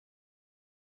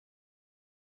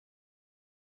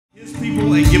His people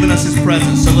and giving us His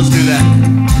presence. So let's do that.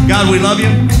 God, we love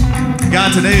You. God,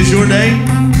 today is Your day.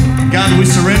 God, we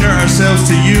surrender ourselves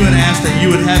to You and ask that You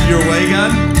would have Your way,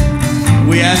 God.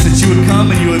 We ask that You would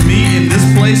come and You would meet in this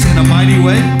place in a mighty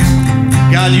way.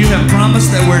 God, You have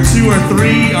promised that where 2 or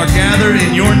 3 are gathered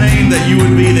in Your name, that You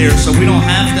would be there. So we don't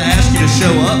have to ask You to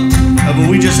show up, but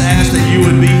we just ask that You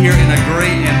would be here in a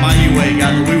great and mighty way,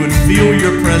 God, that we would feel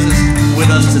Your presence with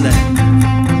us today.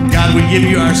 God, we give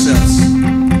You ourselves.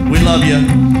 We love You,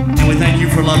 and we thank You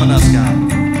for loving us, God.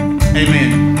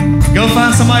 Amen. Go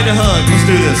find somebody to hug. Let's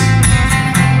do this.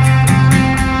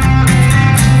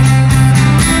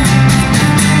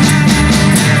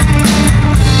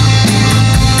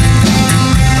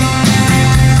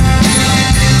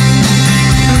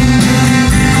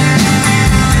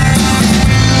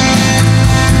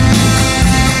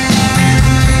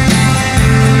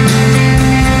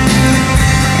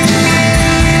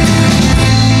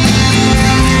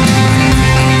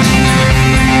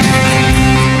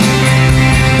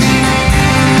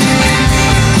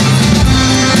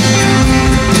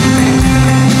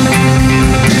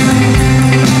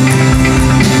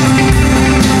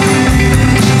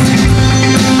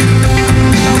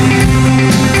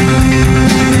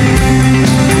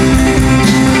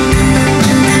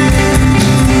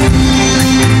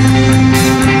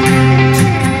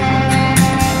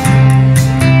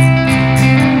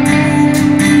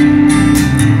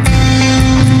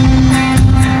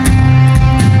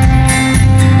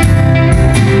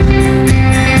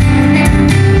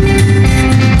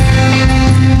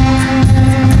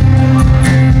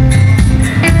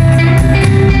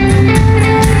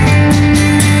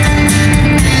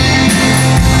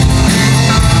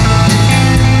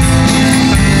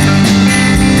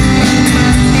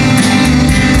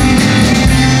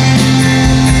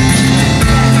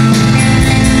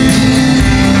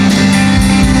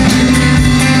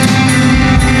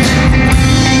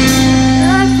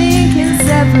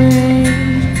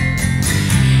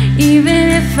 Even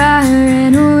if I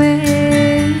ran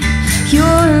away, Your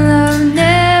love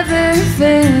never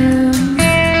fails.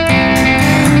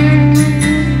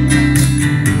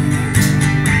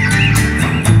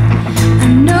 I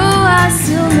know I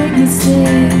still make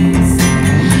mistakes.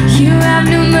 You have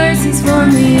new mercies for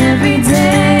me every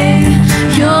day.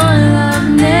 Your love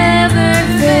never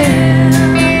fails.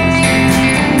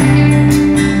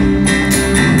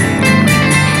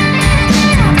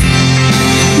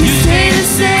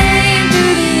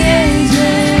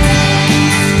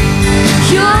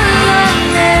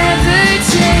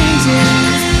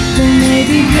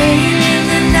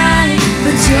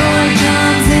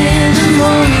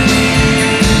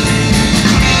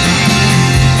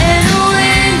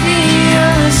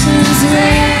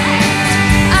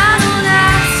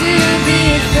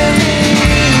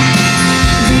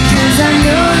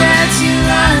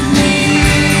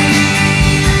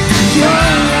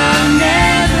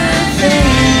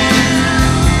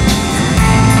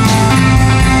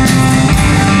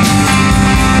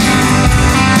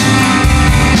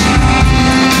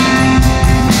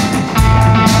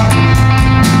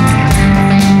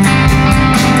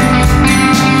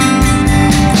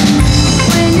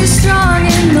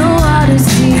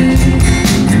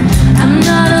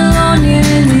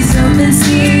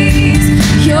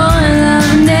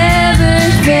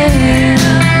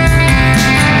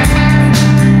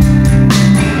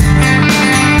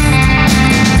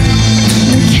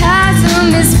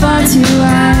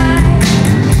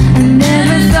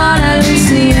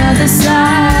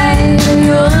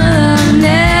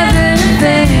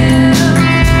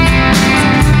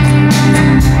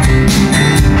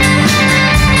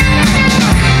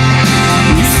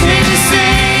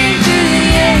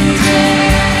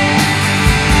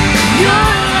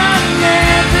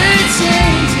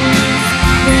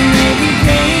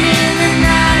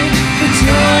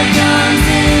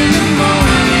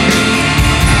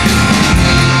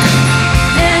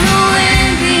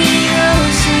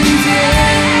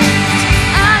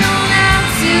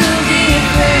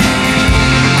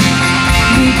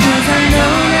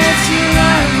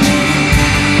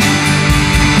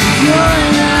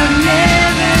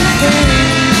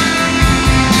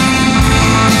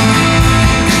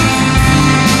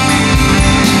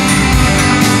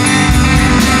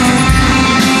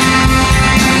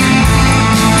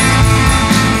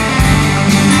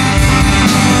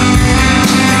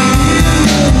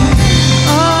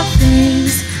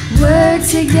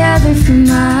 Together for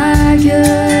my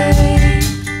good.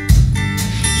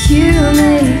 You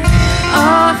make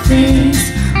all things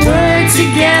work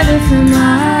together for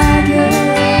my good.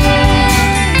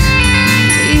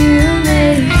 You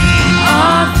make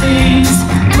all things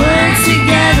work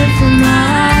together for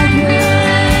my good.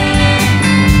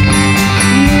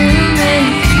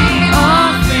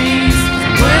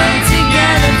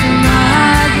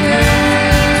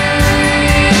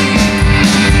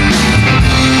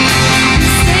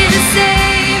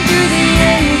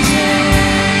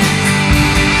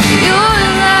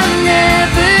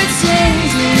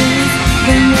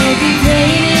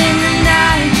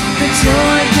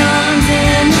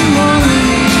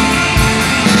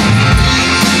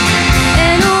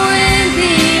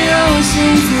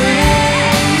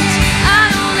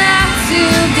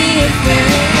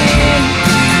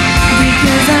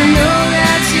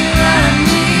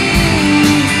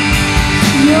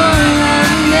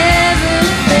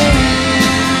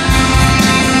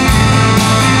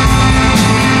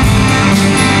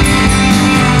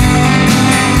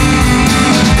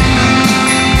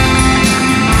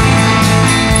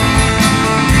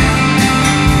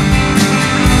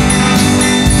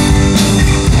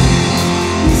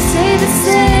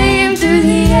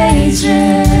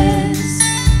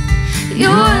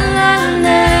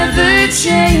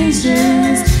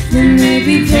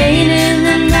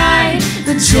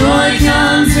 joy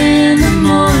comes in the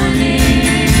morning.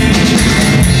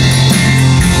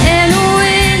 And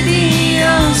when the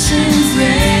oceans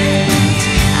rage,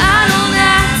 I don't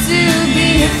have to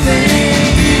be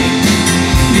afraid,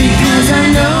 because I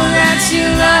know that you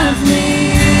love me.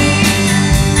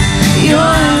 Your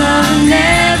love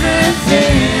never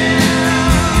fails.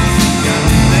 God,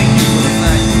 we thank you for the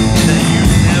fact that you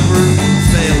never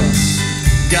fail us.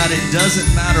 God, it doesn't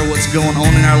matter what's going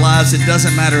on in our lives. It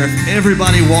doesn't matter if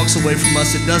everybody walks away from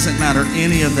us. It doesn't matter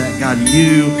any of that. God,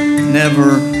 you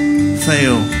never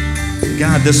fail.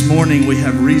 God, this morning we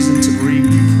have reason to bring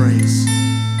you praise.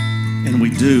 And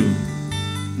we do.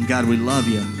 And God, we love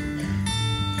you.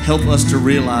 Help us to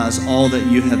realize all that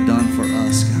you have done for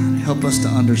us, God. Help us to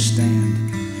understand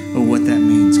what that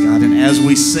means, God. And as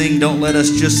we sing, don't let us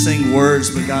just sing words,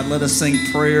 but God, let us sing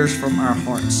prayers from our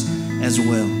hearts as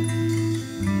well.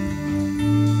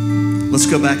 Let's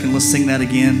go back and let's sing that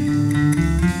again.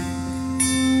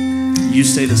 You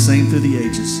stay the same through the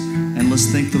ages, and let's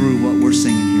think through what we're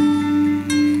singing here.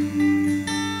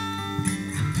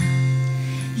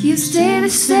 You stay the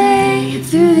same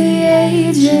through the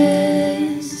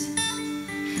ages.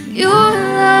 Your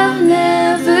love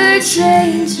never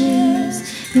changes.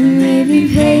 There may be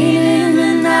pain in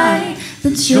the night,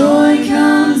 but joy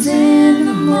comes in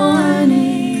the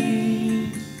morning.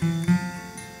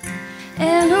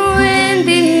 And when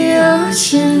the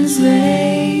oceans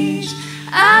rage,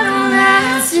 I don't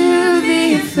have to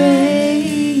be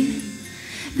afraid,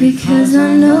 because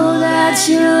I know that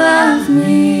you love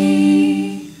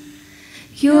me.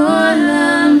 Your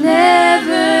love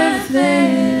never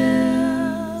fails.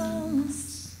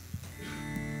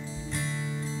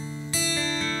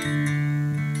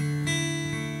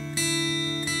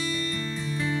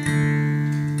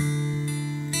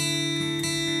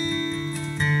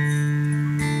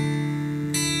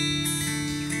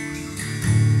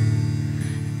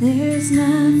 There's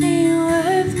nothing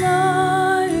worth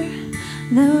more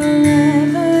that will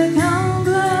ever come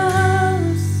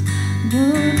close.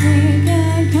 Nothing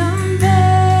can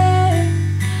compare.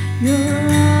 You're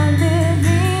our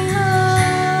living hope.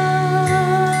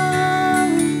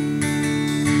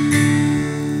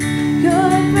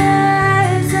 Your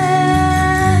presence,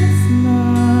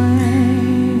 Lord.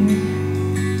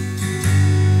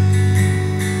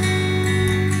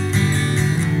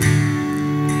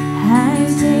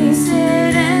 I've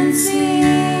tasted and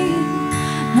seen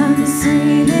of the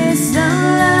sweetest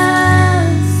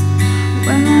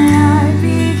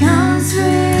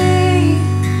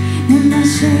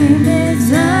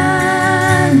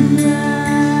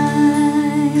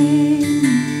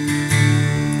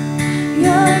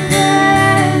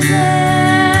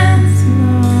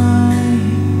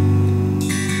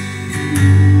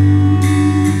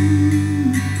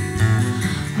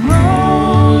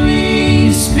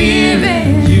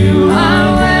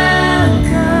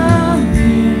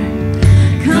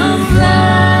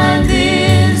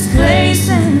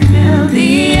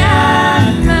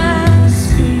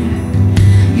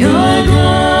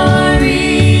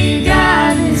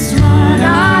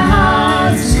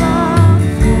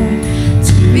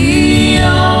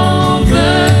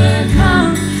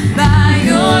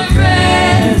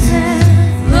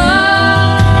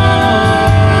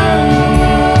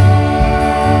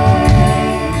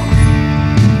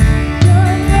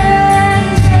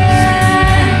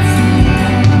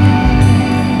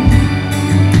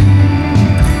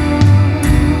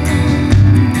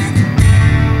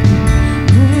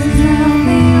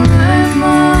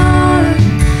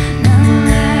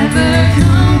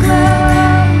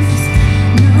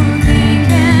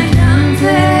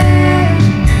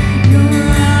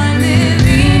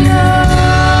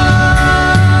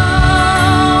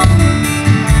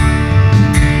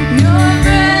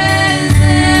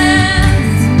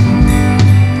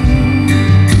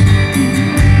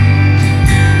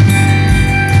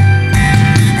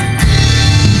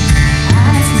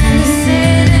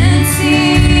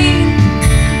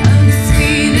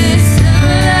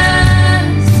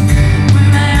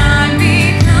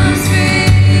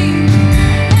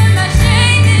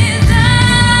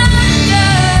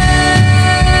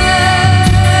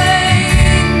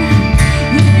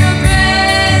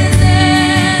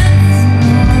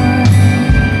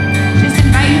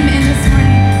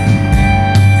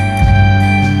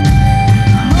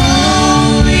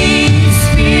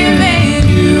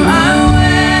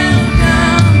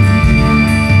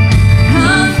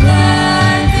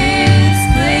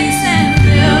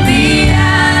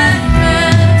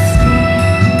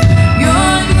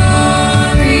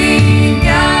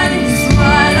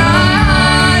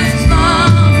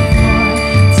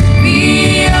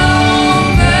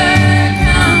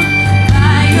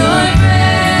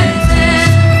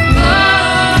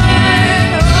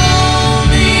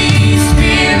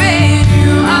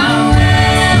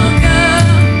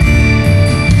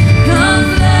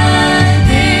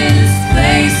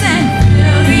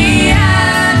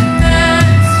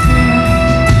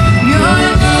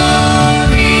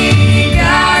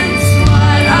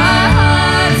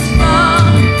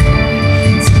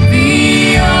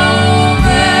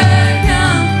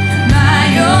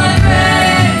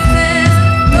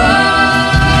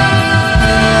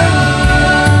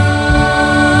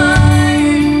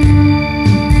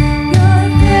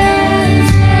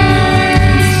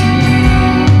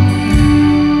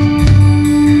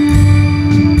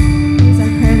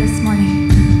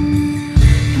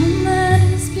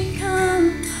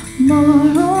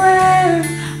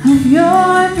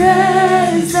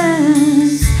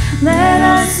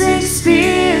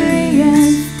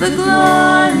the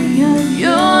glory of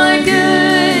your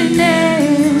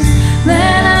goodness.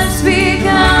 Let us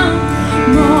become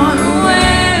more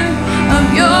aware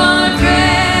of your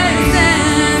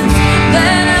presence.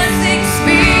 Let us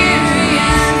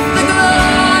experience the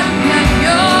glory of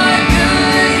your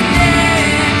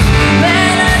goodness.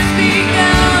 Let us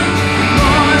become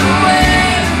more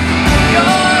aware of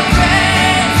your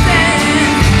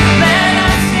presence. Let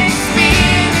us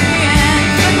experience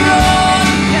the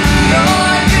glory of your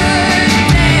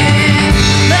goodness.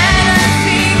 Let us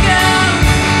become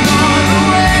more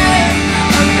aware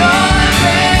of your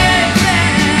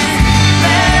presence.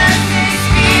 Let us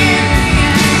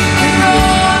experience the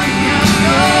glory of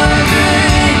your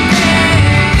goodness.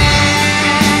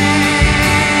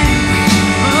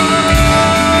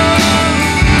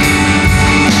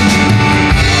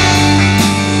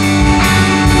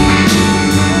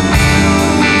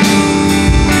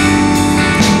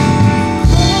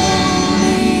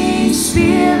 Holy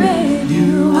Spirit,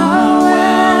 you are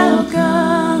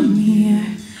welcome here.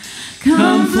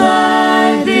 Come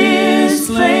flood this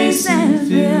place and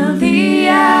fill the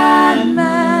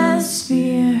atmosphere.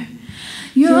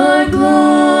 Your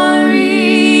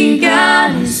glory,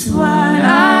 God, is what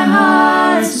our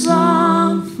hearts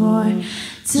long for.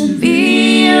 To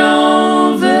be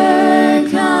overcome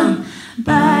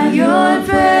by your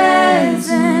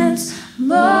presence,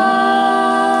 Lord.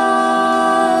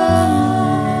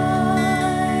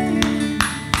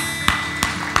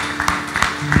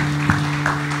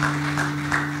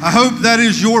 I hope that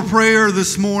is your prayer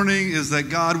this morning, is that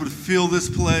God would fill this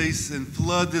place and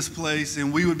flood this place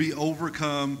and we would be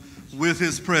overcome with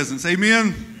his presence.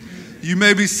 Amen? You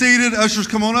may be seated. Ushers,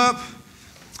 come on up.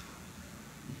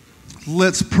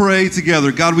 Let's pray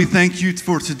together. God, we thank you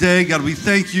for today. God, we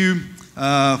thank you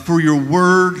for your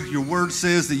word. Your word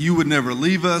says that you would never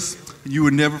leave us and you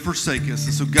would never forsake us.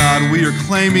 And so, God, we are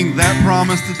claiming that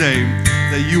promise today,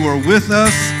 that you are with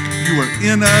us, you are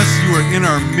in us, you are in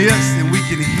our midst, and we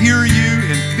can hear you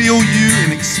and feel you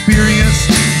and experience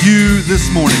you this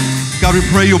morning. God, we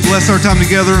pray you'll bless our time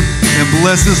together and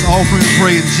bless this offering. We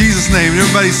pray in Jesus' name. And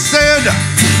everybody said,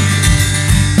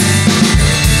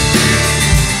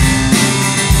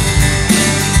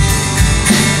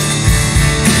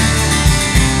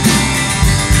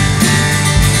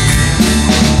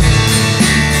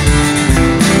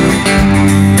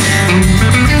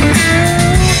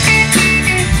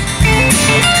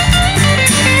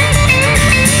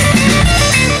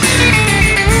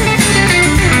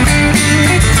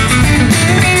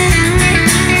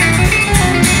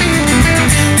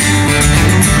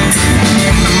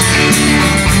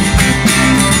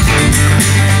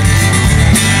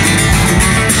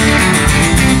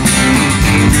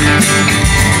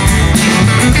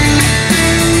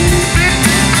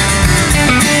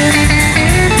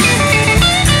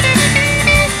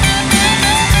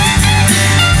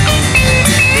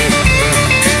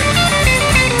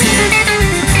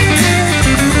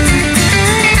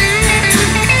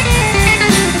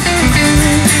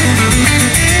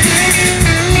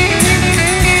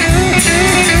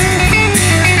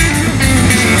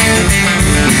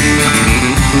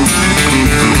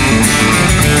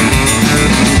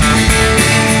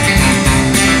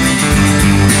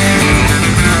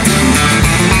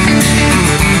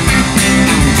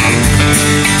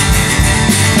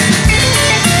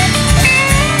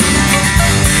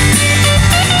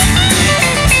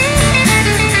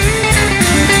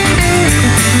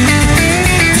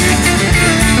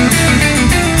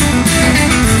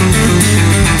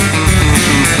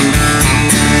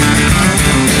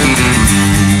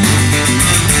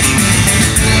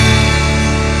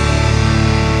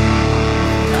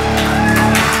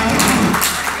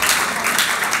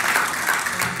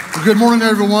 Good morning,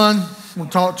 everyone. I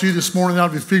want to talk to you this morning out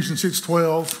of Ephesians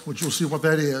 6:12, which you'll see what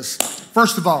that is.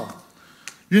 First of all,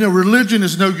 you know, religion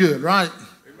is no good, right?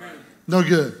 Amen. No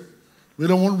good. We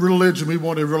don't want religion. We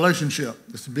want a relationship.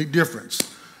 It's a big difference.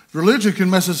 Religion can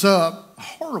mess us up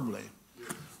horribly.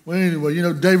 Well, anyway, you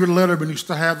know, David Letterman used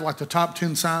to have like the top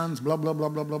 10 signs, blah, blah, blah,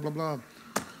 blah, blah, blah, blah.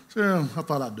 So yeah, I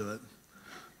thought I'd do it.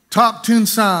 Top 10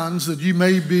 signs that you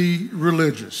may be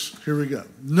religious. Here we go.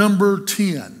 Number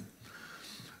 10.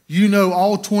 You know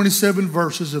all 27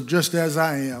 verses of Just As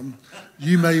I Am,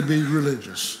 you may be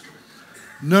religious.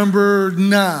 Number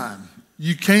 9,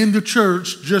 you came to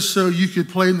church just so you could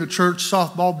play in the church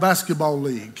softball basketball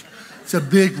league. It's a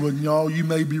big one, y'all. You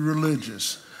may be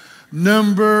religious.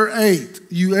 Number 8,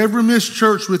 you ever miss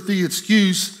church with the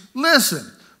excuse, listen,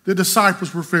 the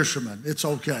disciples were fishermen. It's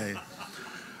okay.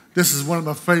 This is one of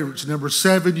my favorites. Number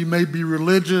 7, you may be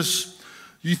religious.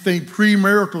 You think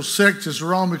premarital sex is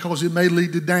wrong because it may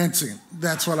lead to dancing.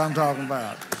 That's what I'm talking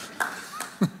about.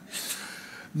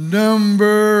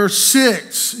 Number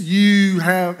 6,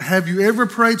 have you ever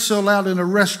prayed so loud in a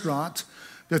restaurant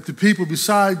that the people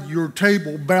beside your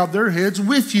table bowed their heads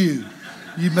with you?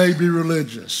 You may be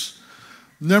religious.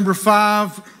 Number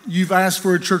 5, you've asked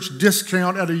for a church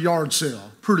discount at a yard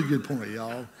sale. Pretty good point,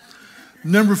 y'all.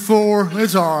 Number 4,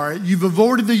 it's all right. You've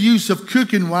avoided the use of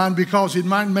cooking wine because it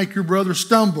might make your brother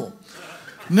stumble.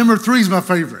 Number 3 is my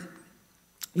favorite.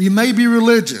 You may be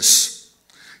religious.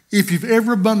 If you've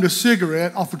ever bummed a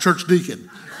cigarette off a church deacon,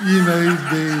 you may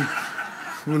be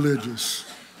religious.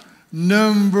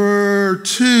 Number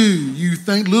 2, you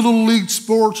think little league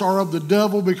sports are of the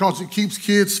devil because it keeps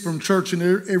kids from church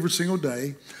every single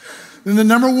day. Then the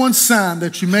number 1 sign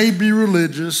that you may be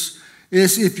religious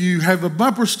is if you have a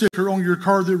bumper sticker on your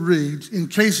car that reads, "In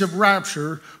case of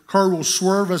rapture, car will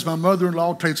swerve as my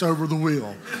mother-in-law takes over the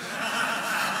wheel."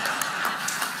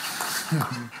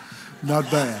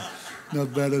 Not bad.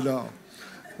 Not bad at all.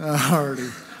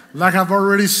 Like I've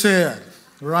already said,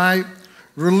 right?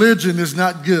 Religion is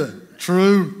not good.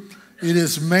 True? It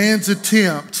is man's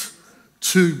attempt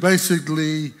to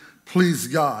basically please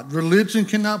God. Religion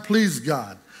cannot please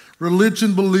God.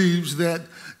 Religion believes that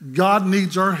God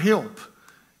needs our help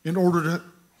in order to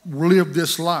live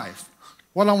this life.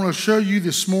 What I want to show you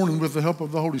this morning with the help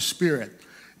of the Holy Spirit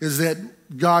is that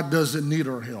God doesn't need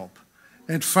our help.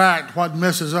 In fact, what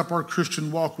messes up our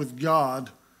Christian walk with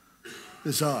God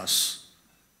is us.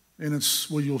 And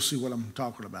you'll see what I'm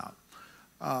talking about.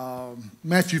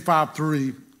 Matthew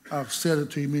 5:3, I've said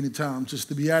it to you many times. It's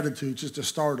the Beatitudes, it's the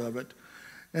start of it.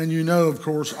 And you know, of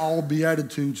course, all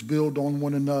Beatitudes build on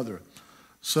one another.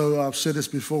 So I've said this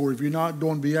before. If you're not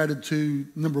doing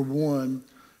Beatitude number 1,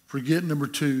 forget number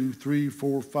 2, 3,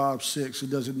 4, 5, 6. It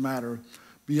doesn't matter.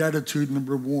 Beatitude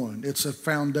number 1. It's a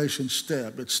foundation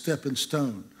step. It's stepping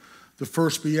stone. The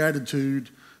first beatitude,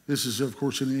 this is of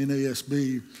course in the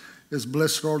NASB, is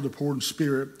 "Blessed are the poor in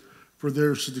spirit, for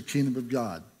theirs is the kingdom of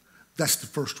God." That's the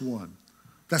first one.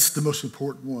 That's the most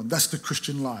important one. That's the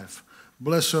Christian life.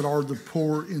 Blessed are the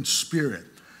poor in spirit.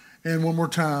 And one more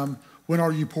time, when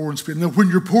are you poor in spirit? Now, when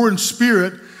you're poor in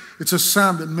spirit, it's a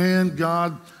sign that, man,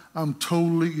 God, I'm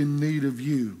totally in need of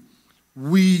you.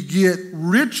 We get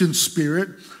rich in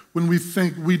spirit when we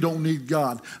think we don't need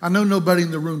God. I know nobody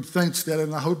in the room thinks that,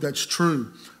 and I hope that's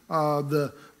true.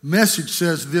 The message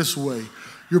says this way: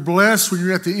 you're blessed when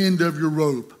you're at the end of your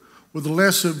rope. With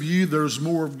less of you, there's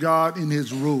more of God in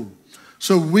his rule.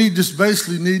 So we just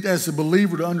basically need, as a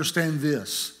believer, to understand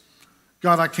this.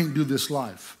 God, I can't do this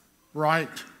life, right?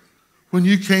 When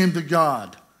you came to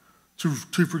God to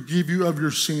forgive you of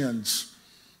your sins,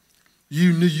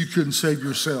 you knew you couldn't save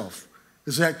yourself.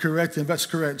 Is that correct? And if that's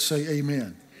correct, say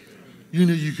amen. You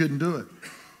knew you couldn't do it.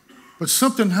 But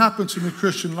something happens in the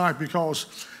Christian life, because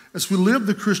as we live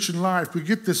the Christian life, we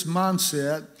get this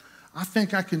mindset, I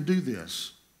think I can do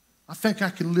this. I think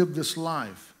I can live this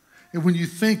life. And when you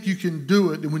think you can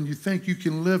do it, and when you think you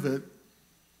can live it,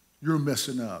 you're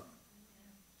messing up.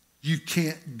 You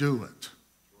can't do it.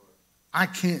 I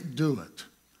can't do it.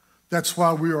 That's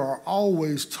why we are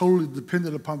always totally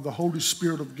dependent upon the Holy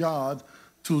Spirit of God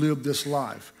to live this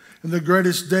life. And the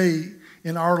greatest day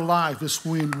in our life is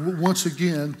when, once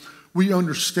again, we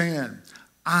understand,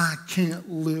 I can't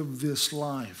live this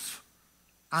life.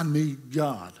 I need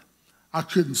God. I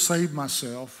couldn't save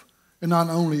myself. And not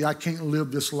only I can't live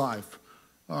this life.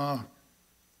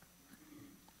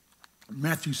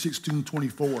 Matthew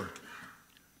 16:24.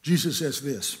 Jesus says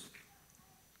this: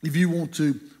 if you want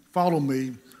to follow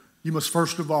me, you must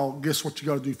first of all, guess what you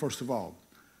got to do first of all?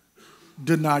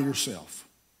 Deny yourself.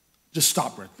 Just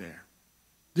stop right there.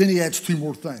 Then he adds 2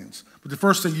 more things. But the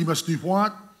first thing you must do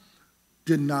what?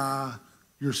 Deny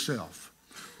yourself.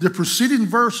 The preceding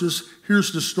verses,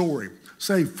 here's the story.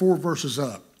 Say 4 verses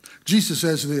up. Jesus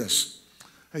says this: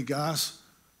 hey guys,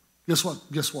 guess what?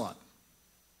 Guess what?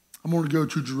 I'm going to go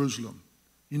to Jerusalem.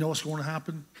 You know what's going to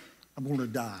happen? I'm going to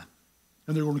die.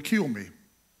 And they're going to kill me.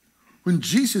 When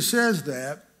Jesus says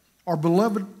that, our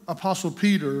beloved Apostle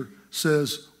Peter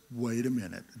says, wait a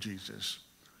minute, Jesus.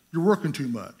 You're working too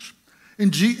much.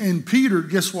 And Peter,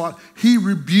 guess what? He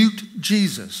rebuked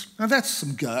Jesus. Now that's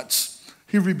some guts.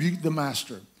 He rebuked the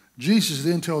master. Jesus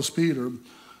then tells Peter,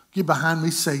 get behind me,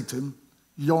 Satan.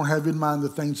 You don't have in mind the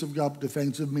things of God, but the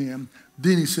things of men.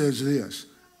 Then he says this.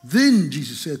 Then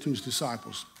Jesus said to his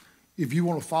disciples, if you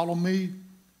want to follow me,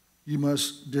 you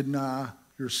must deny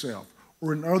yourself.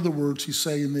 Or in other words, he's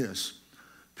saying this: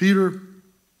 Peter,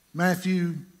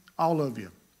 Matthew, all of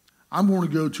you, I'm going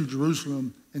to go to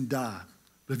Jerusalem and die.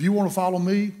 But if you want to follow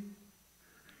me,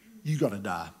 you got to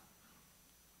die.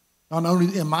 Not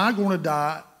only am I going to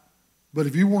die, But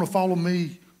if you want to follow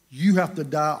me, you have to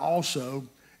die also,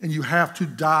 and you have to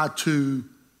die to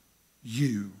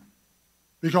you.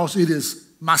 Because it is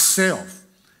myself.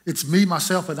 It's me,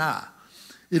 myself, and I.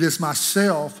 It is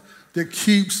myself that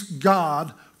keeps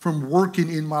God from working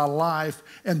in my life,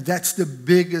 and that's the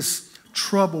biggest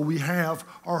trouble we have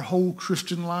our whole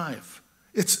Christian life.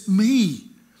 It's me.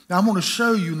 Now, I'm going to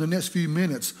show you in the next few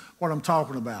minutes what I'm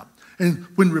talking about. And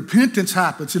when repentance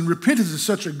happens, and repentance is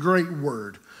such a great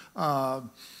word.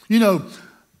 You know,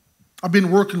 I've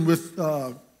been working with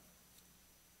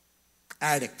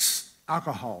addicts,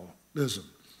 alcoholism,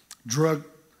 drug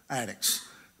addicts,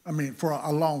 for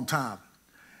a long time.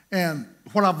 And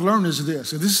what I've learned is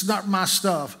this, and this is not my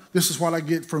stuff, this is what I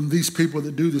get from these people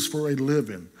that do this for a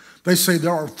living. They say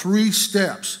there are 3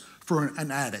 steps for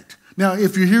an addict. Now,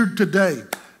 if you're here today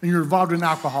and you're involved in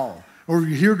alcohol, or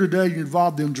you're here today and you're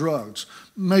involved in drugs,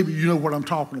 maybe you know what I'm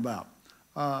talking about.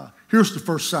 Here's the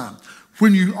first sign.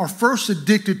 When you are first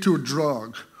addicted to a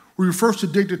drug, or you're first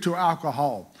addicted to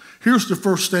alcohol, here's the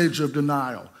first stage of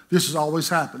denial. This always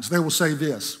happens. They will say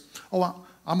this, oh,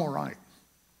 I'm all right.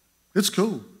 It's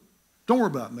cool. Don't worry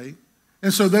about me.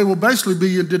 And so they will basically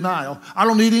be in denial. I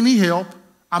don't need any help.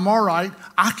 I'm all right.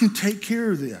 I can take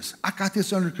care of this. I got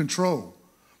this under control.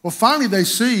 Well, finally they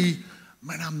see,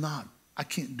 man, I'm not. I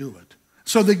can't do it.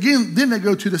 So then they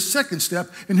go to the second step.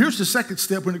 And here's the second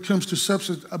step when it comes to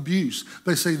substance abuse.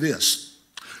 They say this,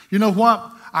 you know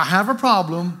what? I have a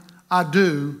problem. I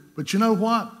do. But you know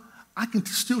what? I can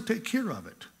still take care of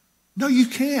it. No, you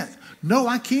can't. No,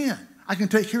 I can't. I can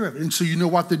take care of it. And so you know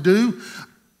what they do?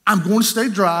 I'm going to stay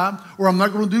dry, or I'm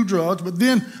not going to do drugs, but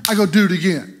then I go do it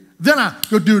again. Then I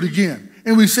go do it again.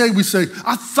 And we say,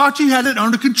 I thought you had it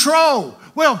under control.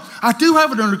 Well, I do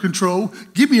have it under control.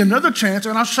 Give me another chance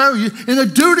and I'll show you. And they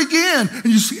do it again.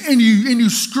 And you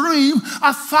scream,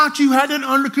 I thought you had it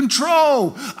under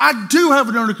control. I do have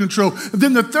it under control. And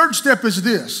then the third step is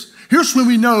this. Here's when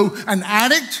we know an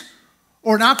addict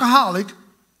or an alcoholic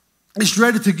is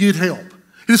ready to get help.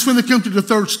 It's when they come to the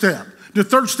third step. The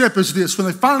third step is this, when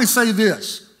they finally say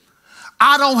this,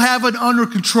 I don't have it under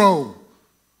control.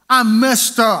 I'm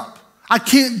messed up. I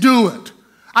can't do it.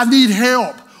 I need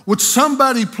help. Would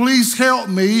somebody please help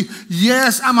me?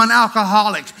 Yes, I'm an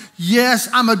alcoholic. Yes,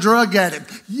 I'm a drug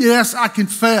addict. Yes, I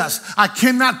confess. I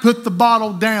cannot put the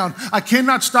bottle down. I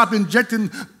cannot stop injecting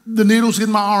the needles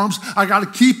in my arms. I got to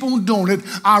keep on doing it.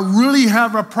 I really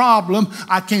have a problem.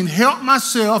 I can't help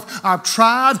myself. I've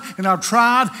tried and I've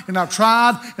tried and I've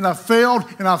tried and I've failed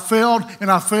and I've failed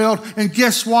and I've failed. And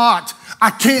guess what? I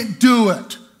can't do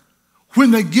it.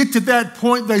 When they get to that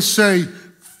point, they say,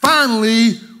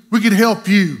 finally, we can help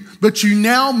you. But you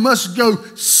now must go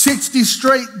 60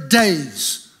 straight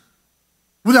days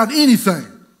without anything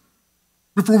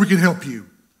before we can help you.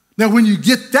 Now, when you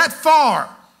get that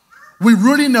far, we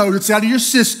really know it's out of your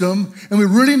system, and we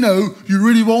really know you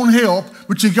really won't help,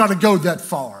 but you got to go that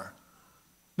far.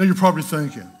 Now, you're probably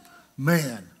thinking,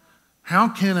 man, how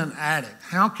can an addict,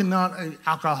 how can not an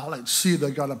alcoholic see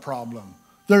they got a problem?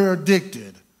 They're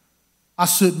addicted. I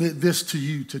submit this to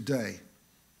you today.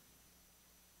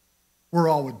 We're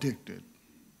all addicted.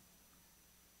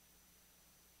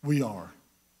 We are.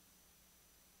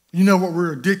 You know what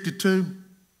we're addicted to?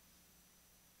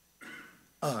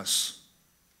 Us.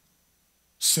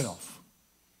 Self.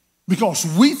 Because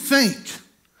we think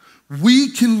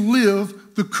we can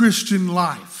live the Christian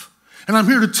life. And I'm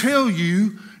here to tell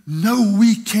you, no,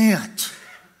 we can't.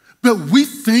 But we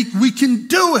think we can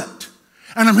do it.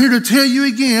 And I'm here to tell you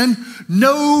again,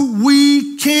 no,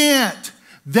 we can't.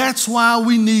 That's why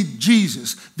we need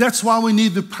Jesus. That's why we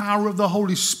need the power of the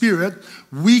Holy Spirit.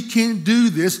 We can't do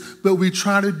this, but we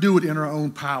try to do it in our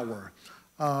own power.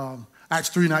 Acts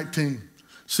 3:19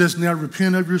 says, now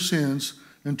repent of your sins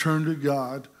and turn to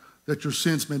God that your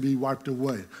sins may be wiped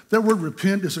away. That word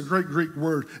repent is a great Greek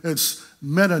word. It's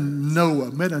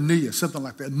metanoia, something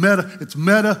like that. It's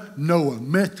metanoia.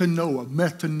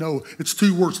 It's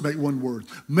 2 words to make one word.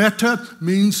 Meta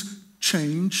means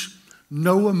change.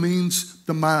 Noah means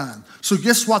the mind. So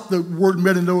guess what the word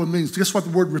metanoia means? Guess what the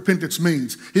word repentance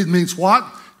means? It means what?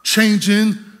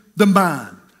 Changing the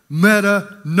mind.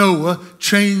 Metanoia,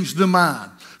 change the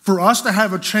mind. For us to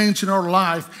have a change in our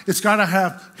life, it's got to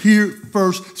have here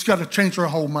first, it's got to change our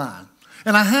whole mind.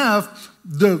 And I have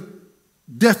the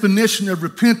definition of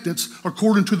repentance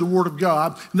according to the Word of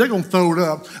God, and they're going to throw it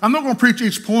up. I'm not going to preach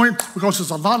each point because there's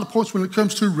a lot of points when it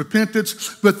comes to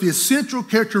repentance, but the essential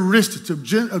characteristics of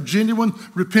genuine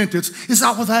repentance is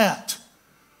all of that.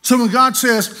 So when God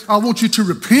says, I want you to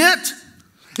repent,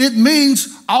 it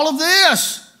means all of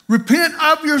this. Repent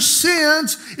of your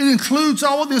sins. It includes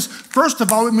all of this. First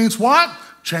of all, it means what?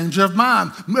 Change of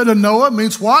mind. Metanoia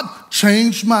means what?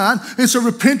 Changed mind. And so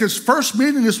repentance, first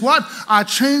meaning is what? I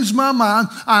changed my mind.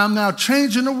 I am now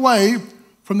changing away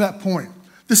from that point.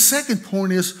 The second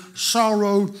point is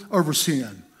sorrow over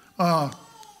sin. I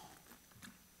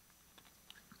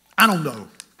don't know,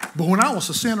 but when I was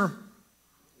a sinner,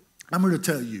 I'm going to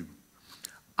tell you,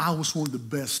 I was one of the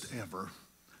best ever.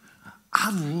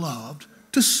 I loved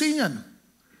to sin.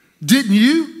 Didn't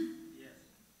you?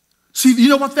 See, you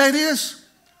know what that is?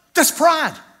 That's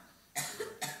pride.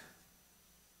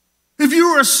 If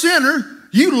you were a sinner,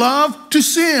 you love to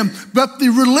sin. But the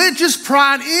religious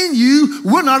pride in you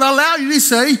will not allow you to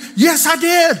say, yes, I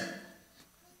did.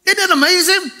 Isn't it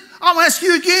amazing? I'll ask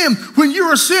you again. When you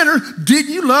were a sinner, did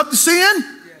you love to sin?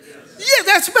 Yes. Yeah,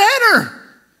 that's better.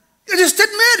 You just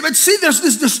admit it. But see, there's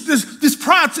this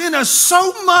pride in us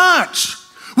so much.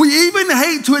 We even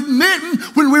hate to admit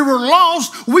when we were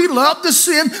lost, we loved to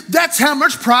sin. That's how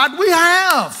much pride we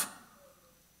have.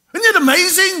 Isn't it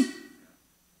amazing?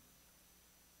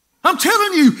 I'm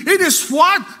telling you, it is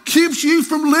what keeps you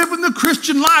from living the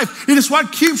Christian life. It is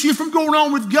what keeps you from going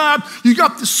on with God. We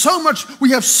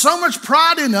have so much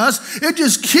pride in us, it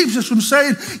just keeps us from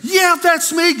saying, yeah,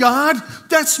 that's me, God,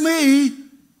 that's me.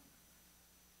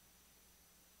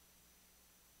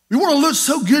 We want to look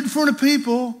so good in front of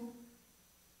people.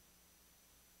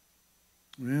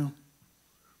 Well,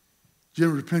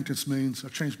 genuine repentance means I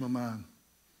changed my mind.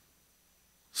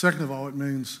 Second of all, it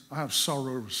means I have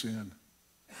sorrow over sin.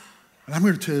 And I'm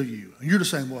here to tell you, and you're the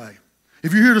same way.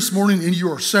 If you're here this morning and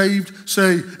you are saved,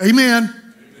 say amen.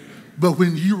 Amen. But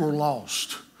when you were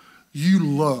lost, you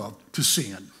loved to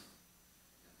sin.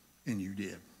 And you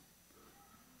did.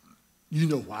 You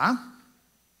know why?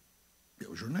 It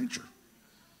was your nature.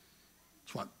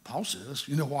 That's what Paul says.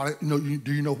 You know why?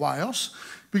 Do you know why else?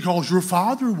 Because your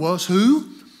father was who?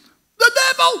 The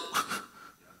devil.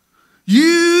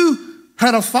 You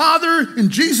had a father, and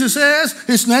Jesus says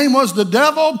his name was the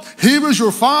devil. He was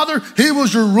your father. He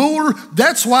was your ruler.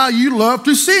 That's why you love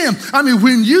to sin. I mean,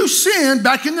 when you sinned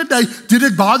back in the day, did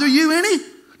it bother you any?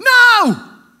 No.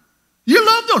 You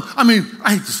loved them. I mean,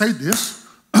 I hate to say this,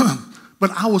 but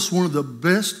I was one of the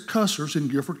best cussers in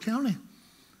Guilford County.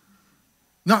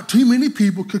 Not too many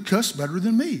people could cuss better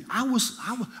than me. I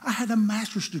had a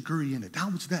master's degree in it. I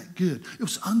was that good. It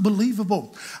was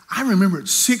unbelievable. I remember at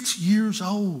 6 years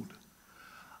old,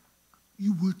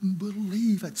 you wouldn't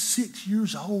believe at 6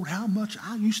 years old how much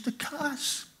I used to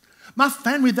cuss. My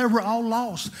family, they were all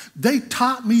lost. They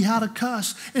taught me how to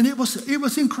cuss, and it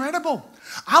was incredible.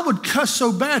 I would cuss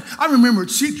so bad. I remember at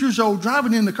 6 years old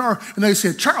driving in the car, and they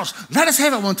said, Charles, let us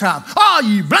have it one time. Oh,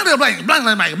 you blank, blank, blank,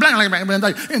 blank, blank,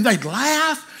 blank, and they'd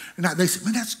laugh, and they said,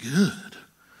 man, that's good.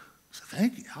 I said,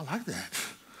 thank you. I like that.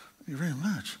 Thank you very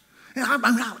much. And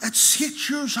at 6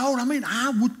 years old, I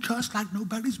would cuss like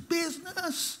nobody's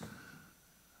business.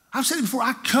 I've said it before,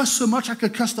 I cussed so much I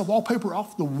could cuss the wallpaper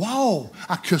off the wall.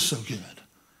 I cussed so good.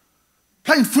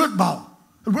 Playing football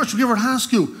at Russell Gilbert High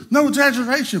School, no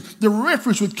exaggeration. The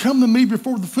referees would come to me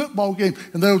before the football game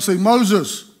and they would say,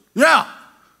 Moses, yeah,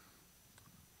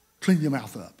 clean your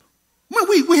mouth up. Well,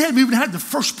 we hadn't even had the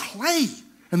first play.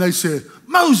 And they said,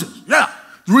 Moses, yeah.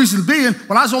 The reason being,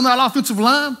 when I was on that offensive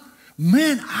line,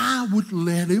 man, I would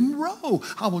let him roll.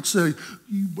 I would say,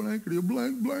 you blankety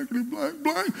blank, blankety blank,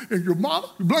 blank, and your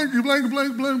mama, blankety blank,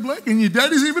 blank, blank, blank, and your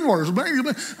daddy's even worse, blankety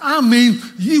blank.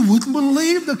 You wouldn't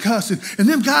believe the cussing. And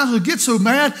them guys would get so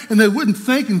mad and they wouldn't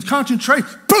think and concentrate.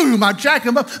 Boom, I'd jack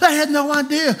them up. They had no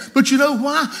idea. But you know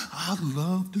why? I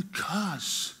love to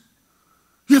cuss.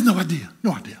 You have no idea,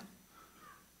 no idea.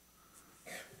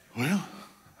 Well,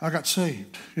 I got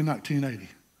saved in 1980.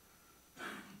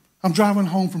 I'm driving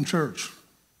home from church.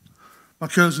 My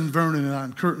cousin Vernon and I,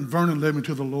 and Kurt and Vernon led me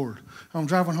to the Lord. I'm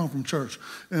driving home from church,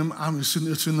 and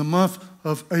it's in the month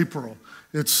of April.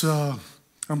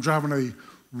 I'm driving a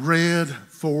red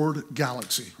Ford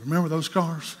Galaxy. Remember those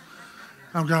cars?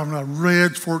 I'm driving a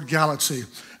red Ford Galaxy,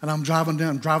 and I'm driving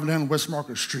down West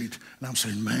Market Street, and I'm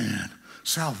saying, man,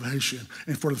 salvation.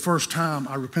 And for the first time,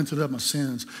 I repented of my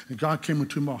sins, and God came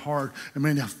into my heart, and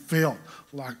man, I felt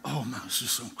like, oh man, this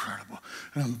is so incredible.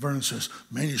 And Vernon says,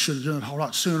 man, you should have done it a whole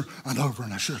lot sooner. I know,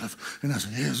 Vernon, I should have. And I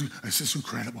said, yes, it's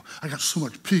incredible. I got so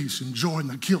much peace and joy, and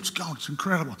the guilt's gone. It's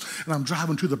incredible. And I'm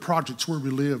driving to the projects where we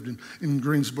lived in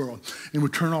Greensboro. And we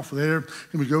turn off there,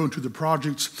 and we go into the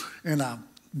projects, and I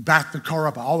back the car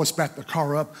up. I always back the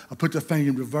car up. I put the thing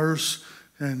in reverse.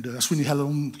 And that's when you had it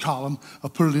on the column. I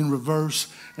put it in reverse.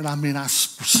 And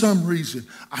for some reason,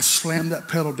 I slammed that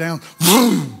pedal down.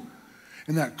 Boom!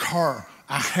 And that car,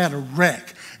 I had a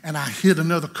wreck. And I hit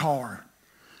another car.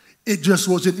 It just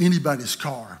wasn't anybody's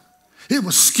car. It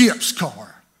was Skip's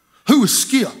car. Who is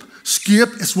Skip? Skip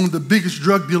is one of the biggest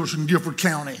drug dealers in Guilford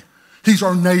County. He's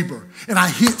our neighbor. And I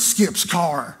hit Skip's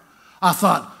car. I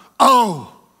thought,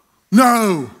 oh,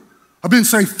 no. I've been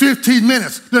saved 15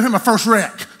 minutes. Didn't have my first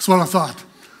wreck. That's what I thought.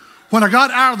 When I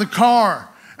got out of the car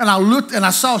and I looked and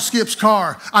I saw Skip's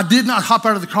car, I did not hop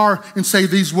out of the car and say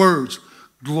these words,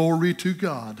 glory to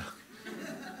God.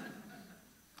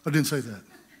 I didn't say that.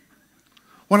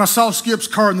 When I saw Skip's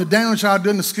car and the damage I had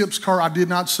done to Skip's car, I did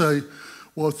not say,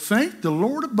 well, thank the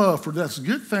Lord above for that's a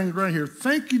good thing right here.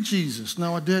 Thank you, Jesus.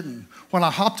 No, I didn't. When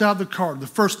I hopped out of the car, the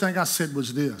first thing I said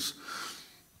was this.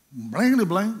 Blankety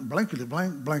blank, blankety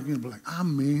blank, blankety blank. I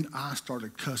mean, I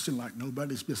started cussing like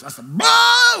nobody's business. I said,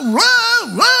 whoa,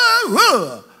 whoa, whoa,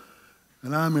 whoa.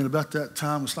 And I mean, about that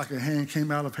time, it's like a hand came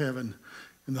out of heaven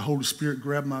and the Holy Spirit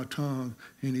grabbed my tongue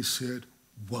and he said,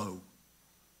 whoa,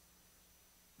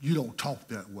 you don't talk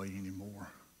that way anymore.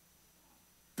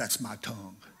 That's my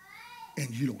tongue. And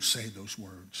you don't say those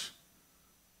words.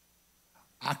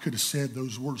 I could have said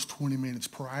those words 20 minutes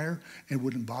prior and it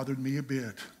wouldn't have bothered me a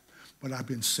bit. But I've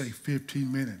been saved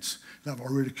 15 minutes, and I've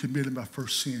already committed my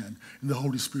first sin. And the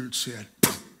Holy Spirit said,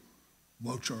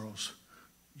 whoa, Charles,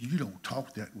 you don't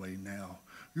talk that way now.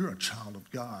 You're a child of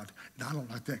God, and I don't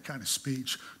like that kind of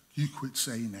speech. You quit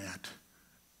saying that.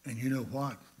 And you know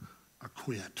what? I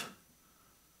quit.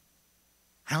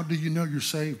 How do you know you're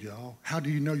saved, y'all? How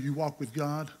do you know you walk with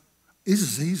God? This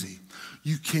is easy.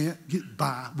 You can't get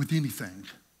by with anything.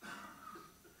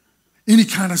 Any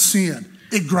kind of sin,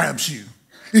 it grabs you.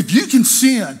 If you can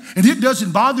sin and it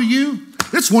doesn't bother you,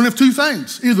 it's one of two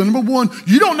things. Either number one,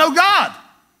 you don't know God.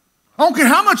 I don't care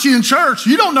how much you're in church,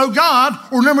 you don't know God.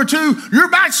 Or number two, you're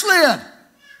backslid.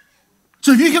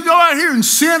 So if you can go out here and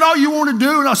sin all you want to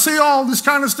do, and I see all this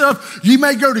kind of stuff, you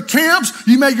may go to camps,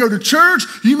 you may go to church,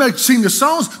 you may sing the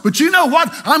songs, but you know what?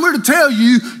 I'm here to tell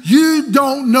you, you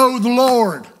don't know the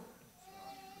Lord.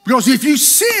 Because if you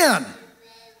sin,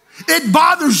 it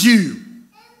bothers you.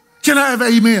 Can I have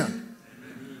amen?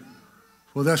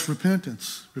 Well, that's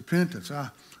repentance. Repentance.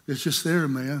 It's just there,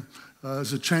 man.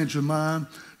 It's a change of mind.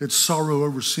 It's sorrow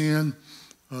over sin.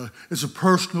 It's a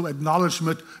personal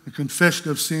acknowledgement and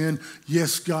confession of sin.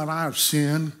 Yes, God, I have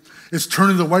sinned. It's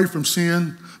turning away from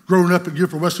sin. Growing up at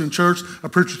Guilford Wesleyan Church, a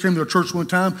preacher came to a church one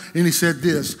time and he said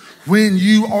this, when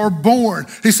you are born,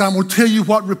 he said, I'm going to tell you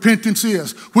what repentance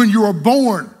is. When you are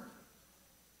born,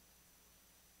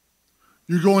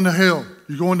 you're going to hell.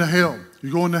 You're going to hell.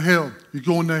 You're going to hell. You're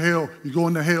going to hell. You're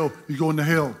going to hell. You're going to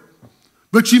hell.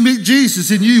 But you meet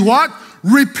Jesus and you what?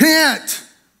 Repent.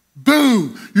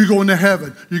 Boom. You're going to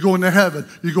heaven. You're going to heaven.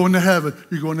 You're going to heaven.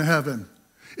 You're going to heaven.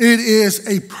 It is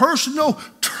a personal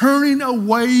turning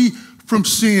away from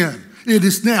sin. It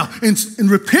is now. And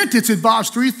repentance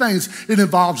involves three things. It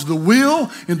involves the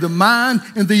will and the mind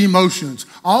and the emotions.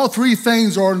 All three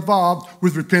things are involved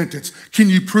with repentance. Can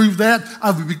you prove that?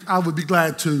 I would be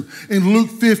glad to. In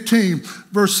Luke 15,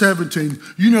 verse 17,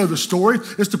 you know the story.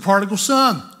 It's the prodigal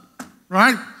son,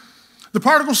 right? The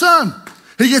prodigal son.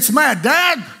 He gets mad.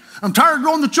 Dad, I'm tired of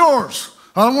doing the chores.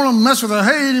 I don't want to mess with the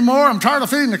hay anymore. I'm tired of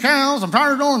feeding the cows. I'm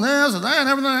tired of doing this and that and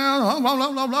everything else. Blah,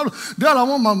 blah, blah, blah. Dad, I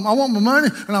want my money,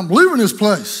 and I'm leaving this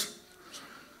place.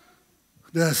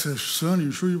 Dad says, son, are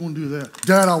you sure you want to do that?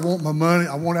 Dad, I want my money.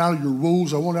 I want out of your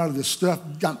rules. I want out of this stuff.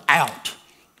 I'm out. I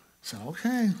said,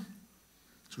 okay.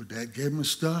 So Dad gave him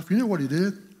his stuff. You know what he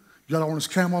did? He got on his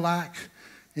Cadillac,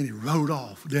 and he rode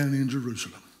off down in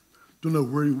Jerusalem. Don't know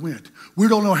where he went. We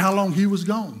don't know how long he was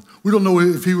gone. We don't know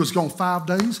if he was gone 5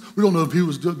 days. We don't know if he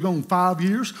was gone 5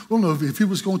 years. We don't know if he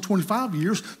was gone 25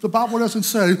 years. The Bible doesn't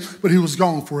say, but he was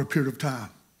gone for a period of time.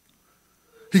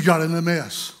 He got in a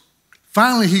mess.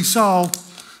 Finally, he saw,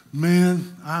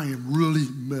 man, I am really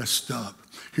messed up.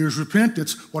 Here's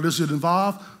repentance. What does it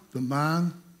involve? The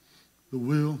mind, the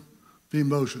will, the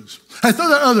emotions. Hey, throw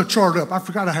that other chart up. I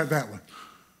forgot I had that one.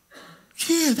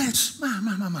 Yeah, that's my.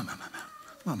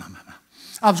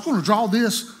 I was going to draw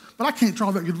this, but I can't draw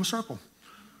that good of a circle.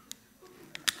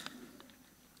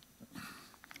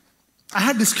 I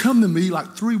had this come to me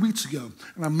like 3 weeks ago,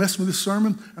 and I messed with this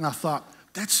sermon, and I thought,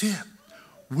 that's it.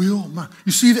 Will, my.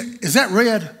 You see that? Is that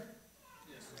red? Yes.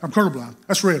 I'm colorblind.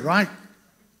 That's red, right?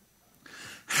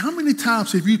 How many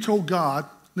times have you told God,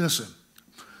 listen,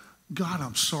 God,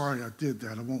 I'm sorry I did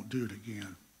that. I won't do it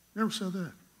again. You ever said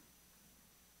that?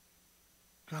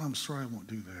 God, I'm sorry I won't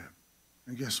do that.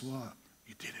 And guess what?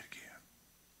 You did it again.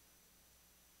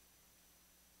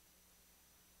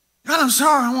 God, I'm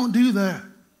sorry, I won't do that.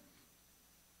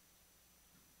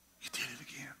 You did it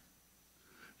again.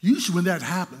 Usually when that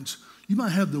happens, you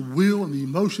might have the will and the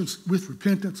emotions with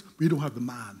repentance, but you don't have the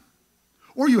mind.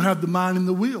 Or you have the mind and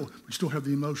the will, but you still have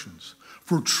the emotions.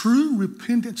 For true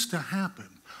repentance to happen,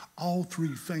 all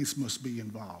three things must be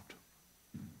involved.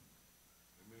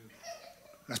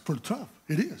 That's pretty tough.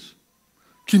 It is.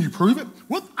 Can you prove it?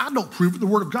 Well, I don't prove it. The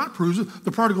Word of God proves it.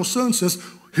 The prodigal son says,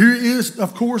 here is,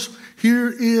 of course, here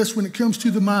is when it comes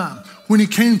to the mind. When he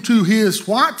came to his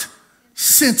what?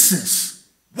 Senses.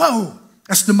 Whoa,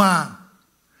 that's the mind.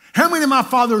 How many of my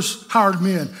father's hired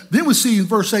men? Then we see in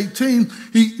verse 18,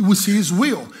 we see his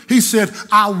will. He said,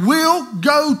 I will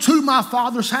go to my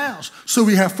father's house. So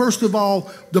we have, first of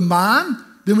all, the mind.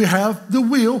 Then we have the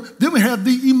will. Then we have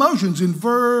the emotions. In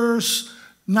verse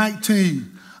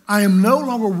 19, I am no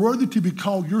longer worthy to be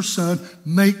called your son.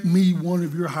 Make me one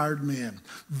of your hired men.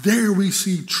 There we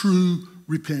see true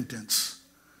repentance.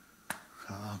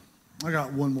 I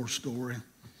got one more story,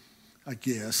 I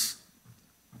guess.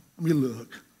 Let me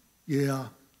look. Yeah,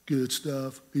 good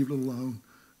stuff. Leave it alone.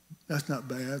 That's not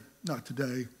bad. Not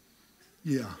today.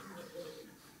 Yeah.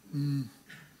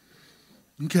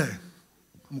 Okay.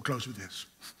 I'm going to close with this.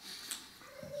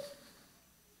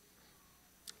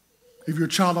 If you're a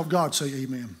child of God, say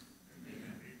amen.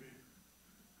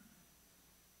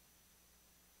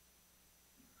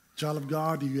 Child of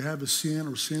God, do you have a sin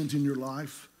or sins in your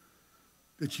life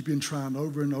that you've been trying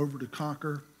over and over to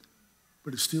conquer,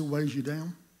 but it still weighs you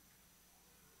down?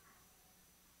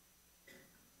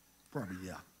 Probably,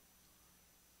 yeah.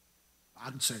 I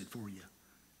can say it for you.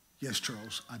 Yes,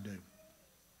 Charles, I do.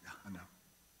 Yeah, I know.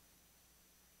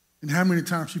 And how many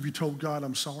times have you told God,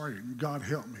 I'm sorry, and God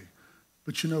help me?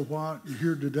 But you know what? You're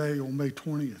here today on May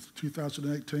 20th,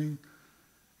 2018,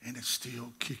 and it's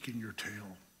still kicking your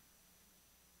tail.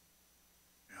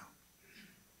 Yeah.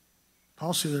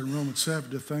 Paul said in Romans 7,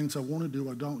 the things I want to do,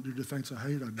 I don't do. The things I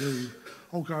hate, I do.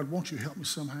 Oh, God, won't you help me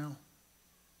somehow?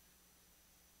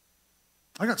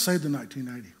 I got saved in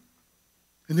 1980.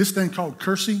 And this thing called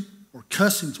cursing, or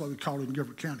cussing is what we call it in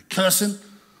Guilford County. Cussing.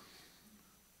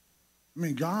 I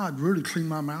mean, God really cleaned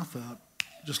my mouth up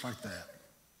just like that.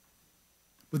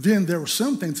 But then there were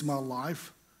some things in my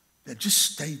life that just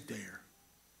stayed there.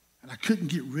 And I couldn't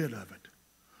get rid of it.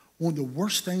 One of the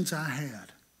worst things I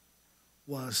had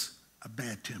was a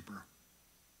bad temper.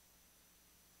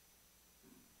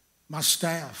 My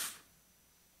staff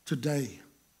today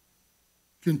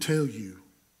can tell you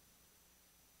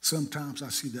sometimes I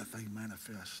see that thing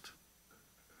manifest.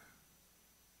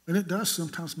 And it does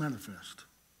sometimes manifest.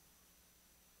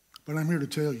 But I'm here to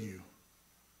tell you,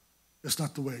 it's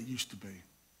not the way it used to be.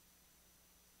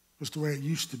 It was the way it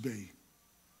used to be.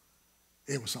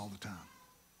 It was all the time.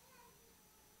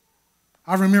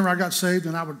 I remember I got saved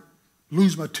and I would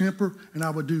lose my temper and I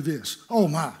would do this. Oh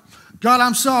my, God,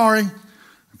 I'm sorry.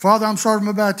 Father, I'm sorry for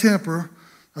my bad temper.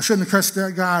 I shouldn't have cussed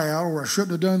that guy out, or I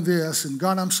shouldn't have done this. And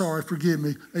God, I'm sorry, forgive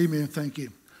me. Amen, thank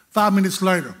you. 5 minutes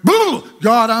later, boo,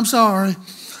 God, I'm sorry.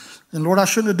 And Lord, I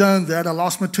shouldn't have done that. I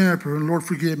lost my temper, and Lord,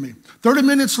 forgive me. 30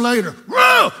 minutes later,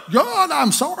 God,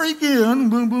 I'm sorry again.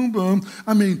 Boom, boom, boom.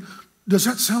 I mean, does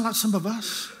that sound like some of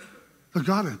us?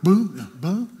 God, and boom, and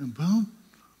boom, and boom.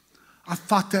 I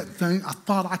fought that thing. I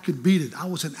thought I could beat it. I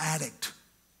was an addict.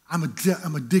 I'm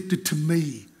addicted to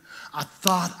me. I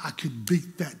thought I could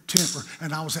beat that temper,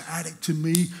 and I was an addict to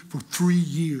me for 3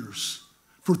 years.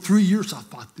 For 3 years, I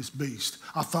fought this beast.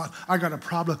 I thought, I got a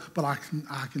problem, but I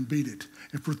can beat it.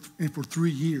 And for 3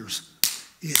 years,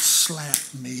 it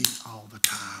slapped me all the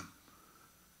time.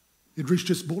 It reached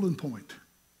its boiling point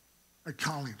at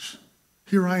college.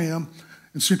 Here I am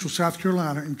in Central South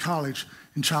Carolina in college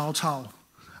in Childs Hall.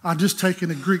 I'd just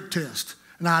taken a Greek test,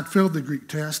 and I'd failed the Greek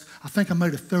test. I think I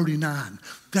made a 39.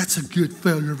 That's a good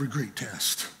failure of a Greek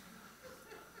test.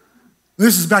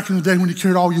 This is back in the day when you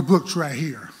carried all your books right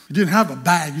here. You didn't have a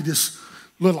bag. You just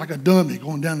looked like a dummy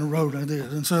going down the road like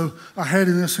this. And so I had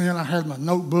in this hand, I had my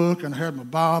notebook, and I had my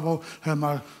Bible, had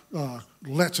my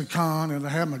lexicon, and I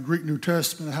had my Greek New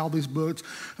Testament, I had all these books.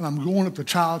 And I'm going up to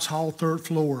Childs Hall, 3rd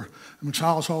floor. I'm in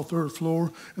Childs Hall, 3rd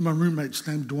floor, and my roommate's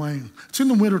named Dwayne. It's in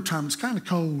the wintertime. It's kind of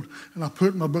cold, and I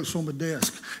put my books on my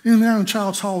desk. And there in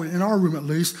Childs Hall, in our room at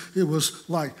least, it was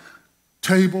like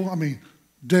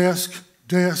desk,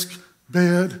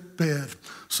 bed.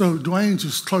 So Dwayne's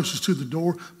is closest to the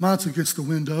door. Mine's against the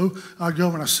window. I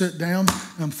go and I sit down,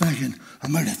 and I'm thinking, I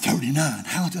made a 39.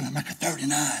 How did I make a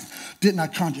 39? Didn't I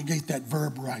conjugate that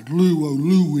verb right? Luo,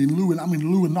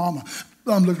 luinama.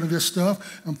 I'm looking at this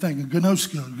stuff. I'm thinking,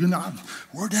 gnosko,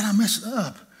 where did I mess it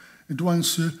up? And Dwayne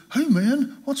said, hey,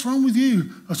 man, what's wrong with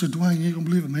you? I said, Dwayne, you ain't going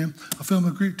to believe it, man. I failed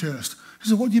my Greek test. He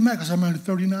said, what did you make? I said, I made a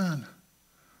 39.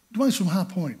 Dwayne's from High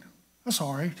Point. That's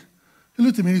all right. He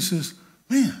looked at me and he says,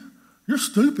 man, you're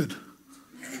stupid.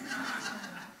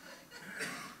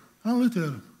 I looked at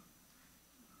him.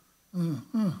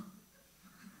 We'll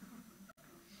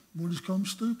just call me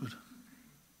stupid.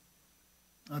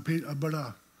 But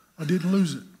I didn't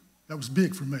lose it. That was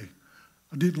big for me.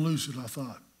 I didn't lose it. I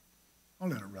thought, I'll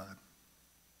let it ride.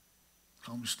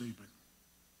 Call me stupid.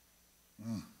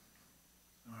 All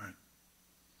right.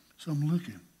 So I'm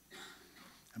looking.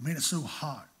 I mean, it's so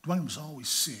hot. Dwayne was always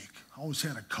sick. Always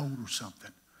had a cold or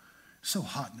something. It's so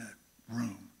hot in that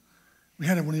room. We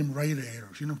had one of them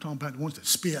radiators. You know what I'm talking about? The ones that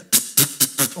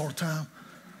spit all the time.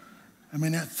 I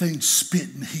mean, that thing spit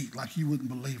in heat like you wouldn't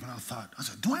believe. And I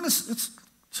said, Dwayne,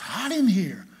 it's hot in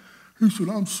here. He said,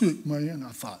 I'm sick, man.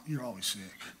 I thought, you're always sick.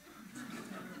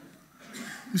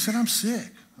 He said, I'm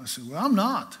sick. I said, well, I'm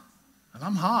not. And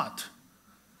I'm hot.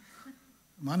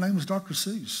 My name is Dr.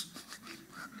 Seuss.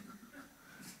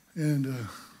 And I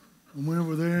went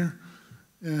over there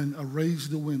and I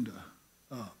raised the window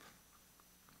up.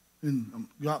 And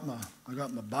I got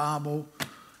my Bible.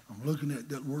 I'm looking at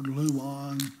that word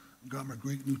luon. I got my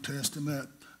Greek New Testament.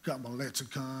 Got my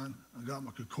lexicon. I got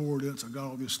my concordance. I got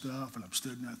all this stuff. And I'm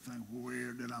studying that thing.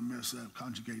 Where did I mess up?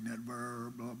 Conjugating that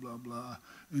verb, blah, blah, blah.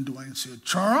 And Dwayne said,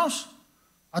 Charles,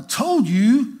 I told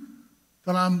you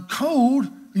that I'm cold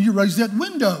and you raised that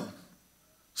window.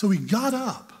 So he got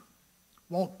up,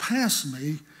 walked past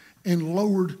me, and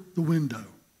lowered the window.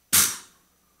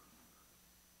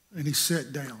 And he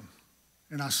sat down.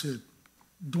 And I said,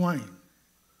 Dwayne,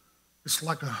 it's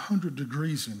like 100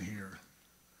 degrees in here.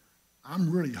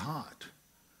 I'm really hot.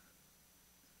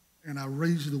 And I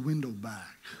raised the window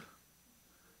back.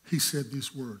 He said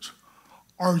these words,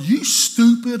 are you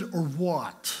stupid or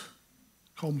what?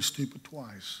 Called me stupid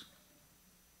twice.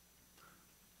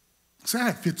 So I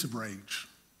had fits of rage.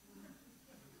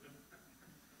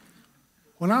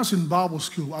 When I was in Bible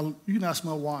school, you can ask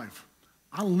my wife,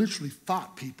 I literally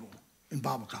fought people in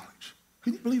Bible college.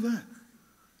 Can you believe that?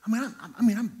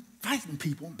 I'm fighting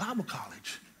people in Bible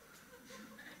college.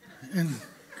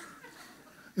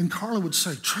 And Carla would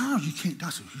say, Charles, you can't do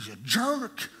that. He's a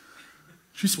jerk.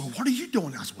 She said, well, what are you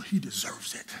doing? I said, well, he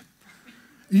deserves it.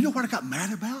 And you know what I got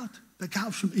mad about? That guy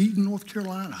was from Eden, North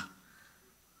Carolina.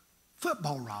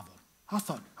 Football rival. I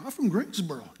thought, I'm from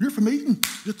Greensboro. You're from Eden?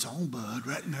 It's on, bud,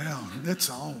 right now. It's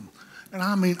on. And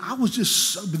I was just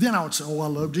so, but then I would say, oh, I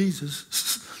love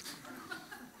Jesus.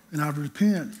 And I would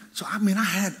repent. So, I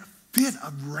had a fit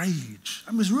of rage.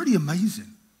 It was really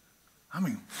amazing.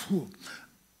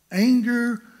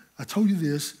 Anger, I told you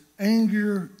this,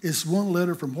 anger is one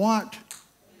letter from what?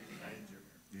 Danger.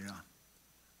 Yeah.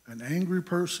 An angry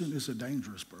person is a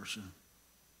dangerous person.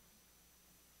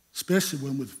 Especially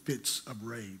when with fits of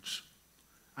rage.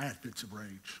 I had fits of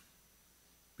rage.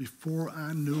 Before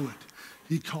I knew it,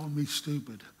 he called me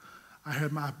stupid. I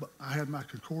had my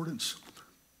concordance.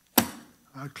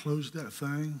 I closed that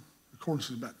thing. The concordance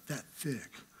is about that thick.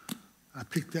 I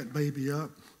picked that baby up,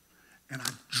 and I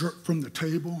jerked from the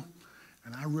table,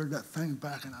 and I read that thing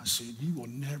back, and I said, you will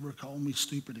never call me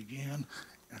stupid again.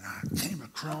 And I came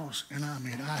across, and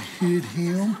I hit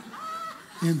him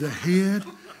in the head,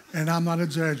 and I'm not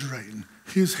exaggerating.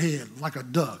 His head, like a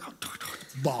duck,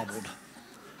 bobbled.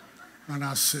 And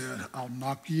I said, I'll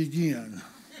knock you again.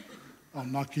 I'll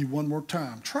knock you one more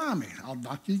time. Try me. I'll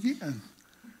knock you again.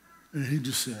 And he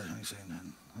just said, he said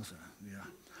nothing. I said, yeah.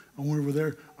 I went over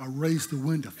there. I raised the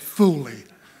window fully.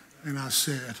 And I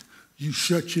said, you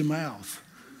shut your mouth.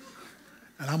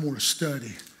 And I'm going to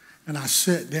study. And I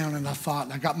sat down and I thought,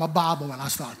 and I got my Bible and I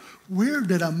thought, where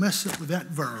did I mess up with that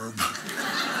verb?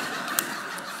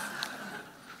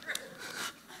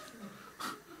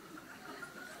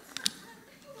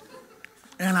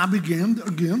 And I began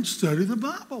again to study the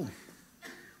Bible.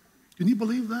 Can you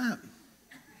believe that?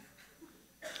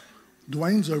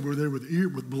 Dwayne's over there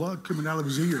with blood coming out of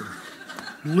his ear.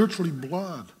 Literally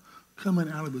blood coming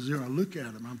out of his ear. I look at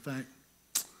him, I'm thinking,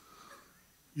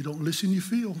 you don't listen, you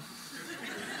feel.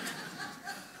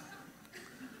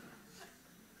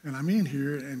 And I'm in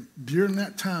here, and during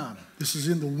that time, this is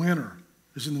in the winter.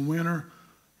 This is in the winter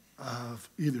of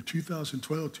either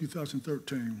 2012,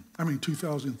 2013.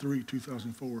 2003,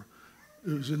 2004.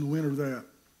 It was in the winter of that.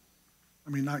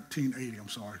 1980, I'm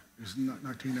sorry. It's not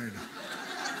 1980.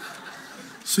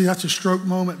 See, that's a stroke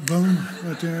moment, boom,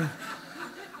 right there.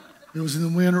 It was in the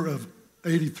winter of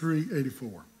 83,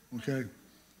 84, okay?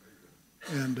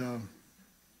 And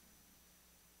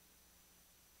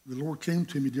the Lord came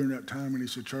to me during that time, and he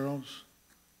said, Charles,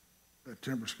 that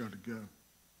temper's got to go.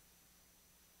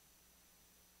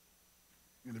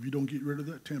 And if you don't get rid of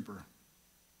that temper,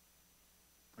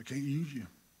 I can't use you.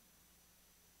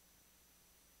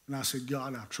 And I said,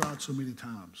 God, I've tried so many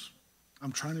times.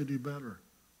 I'm trying to do better.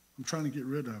 I'm trying to get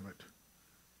rid of it.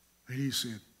 And he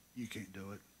said, you can't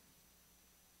do it.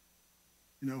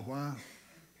 You know why?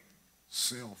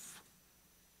 Self.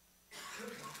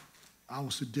 I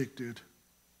was addicted.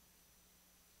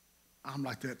 I'm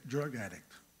like that drug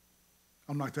addict.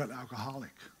 I'm like that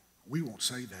alcoholic. We won't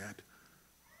say that,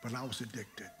 but I was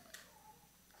addicted.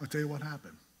 I'll tell you what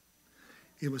happened.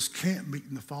 It was camp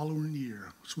meeting the following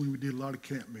year. That's when we did a lot of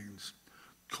camp meetings.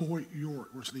 Coy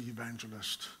York was the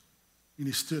evangelist. And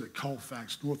he stood at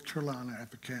Colfax, North Carolina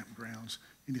at the campgrounds.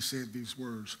 And he said these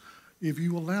words, if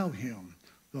you allow him,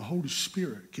 the Holy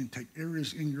Spirit can take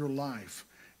areas in your life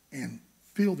and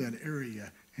fill that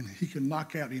area. And he can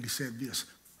knock out, and he said this,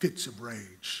 fits of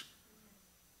rage,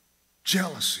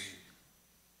 jealousy.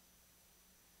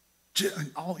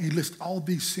 He lists all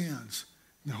these sins.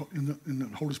 And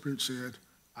the Holy Spirit said,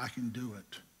 I can do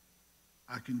it.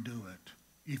 I can do it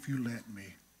if you let me.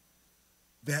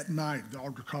 That night, the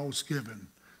altar call was given.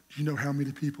 Do you know how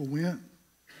many people went?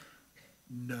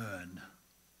 None.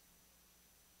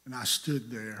 And I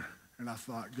stood there, and I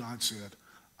thought, God said,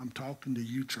 I'm talking to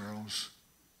you, Charles,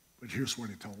 but here's what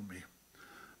he told me.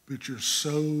 But you're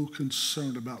so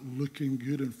concerned about looking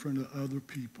good in front of other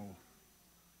people,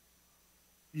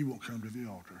 you won't come to the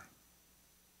altar.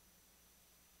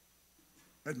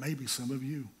 That may be some of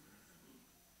you.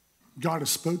 God has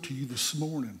spoke to you this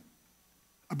morning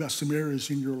about some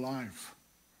areas in your life.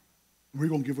 We're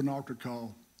going to give an altar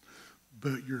call.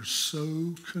 But you're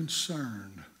so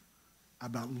concerned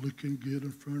about looking good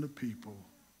in front of people,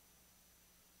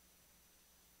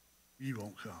 you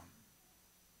won't come.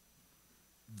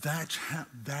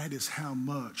 That is how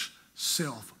much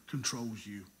self controls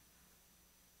you.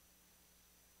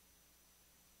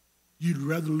 You'd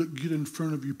rather look good in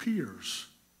front of your peers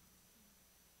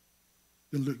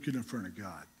than look good in front of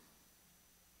God.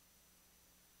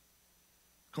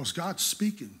 Because God's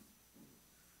speaking,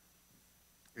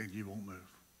 and you won't move.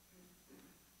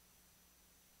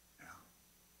 Yeah.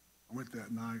 I went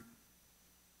that night.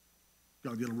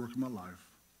 God did a work in my life.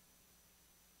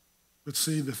 But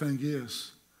see, the thing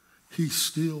is, he's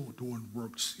still doing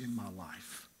works in my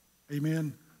life.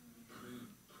 Amen?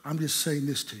 I'm just saying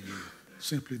this to you,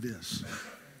 simply this.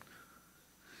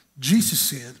 Jesus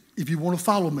said, if you want to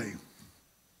follow me,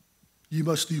 you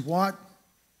must do what?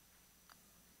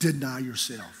 Deny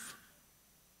yourself.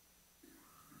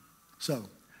 So,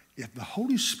 if the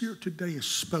Holy Spirit today has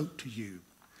spoke to you,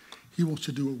 he wants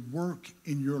to do a work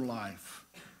in your life.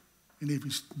 And if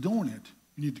he's doing it,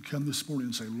 you need to come this morning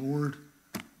and say, Lord,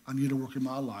 I need to work in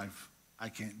my life. I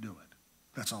can't do it.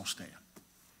 Let's all stand.